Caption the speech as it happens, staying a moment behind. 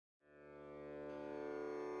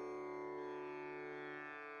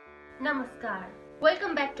Namaskar.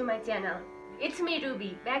 Welcome back to my channel. It's me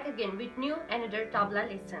Ruby, back again with new another tabla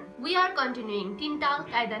lesson. We are continuing TEENTAAL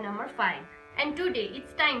KAYADA number 5 and today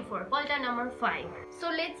it's time for Palta number 5. So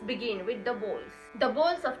let's begin with the bowls. The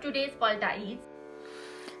bowls of today's Palta is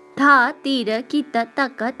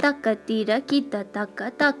Dhatirakitataka takatirakita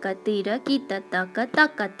takatirakitataka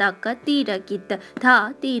takataka tirakita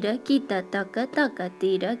Dhatirakitataka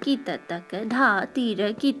takatirakitataka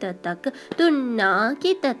Dhatirakitataka TunSnaS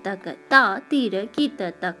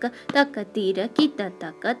Dhatirakitataka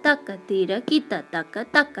takatirakitataka takatirakitataka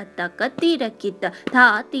takataka tirakita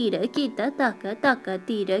Dhatirakitataka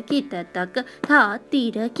takatirakitataka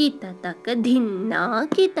Dhatirakitataka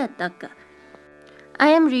DhinSnaS.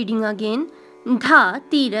 I am reading again.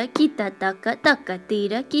 Dhatirakitataka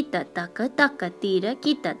takatira kitataka takatira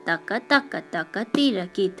kitataka takataka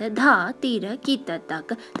tirakita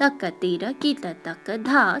Dhatirakitataka takatira kitataka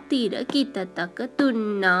Dhatirakitataka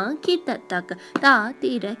TunSnaS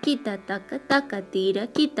Dhatirakitataka takatira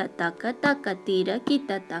kitataka takatira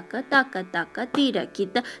kitataka takataka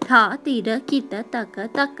tirakita Dhatirakitataka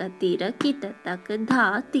takatira kitataka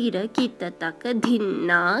Dhatirakitataka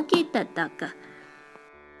DhinSnaS.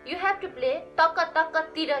 you have to play takataka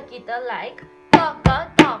tirakita like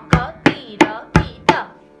takataka tirakita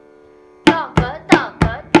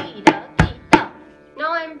takataka tirakita.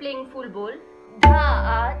 Now I am playing full bowl.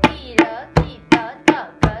 Dhatirakitataka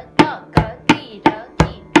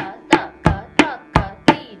takatirakita takataka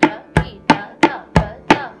tirakita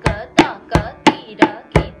takataka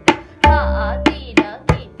tirakita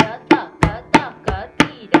Dhatirakitataka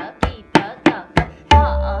takatirakita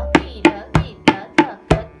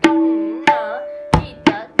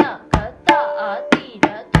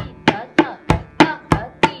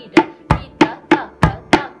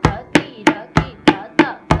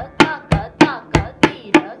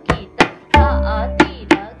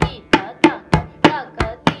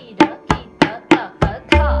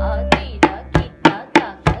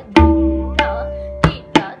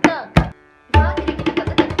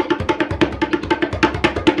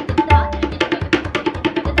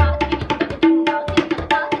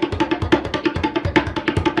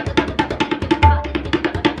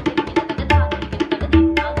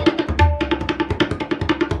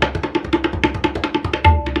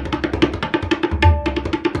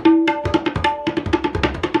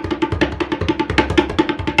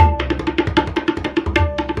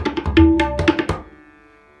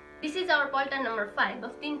This is our Palta number 5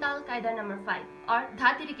 of TEENTAAL KAYADA number 5 or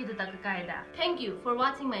Dhatirakitataka KAYADA. Thank you for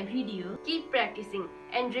watching my video. Keep practicing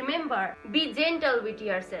and remember, be gentle with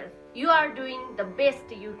yourself. You are doing the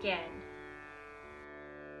best you can.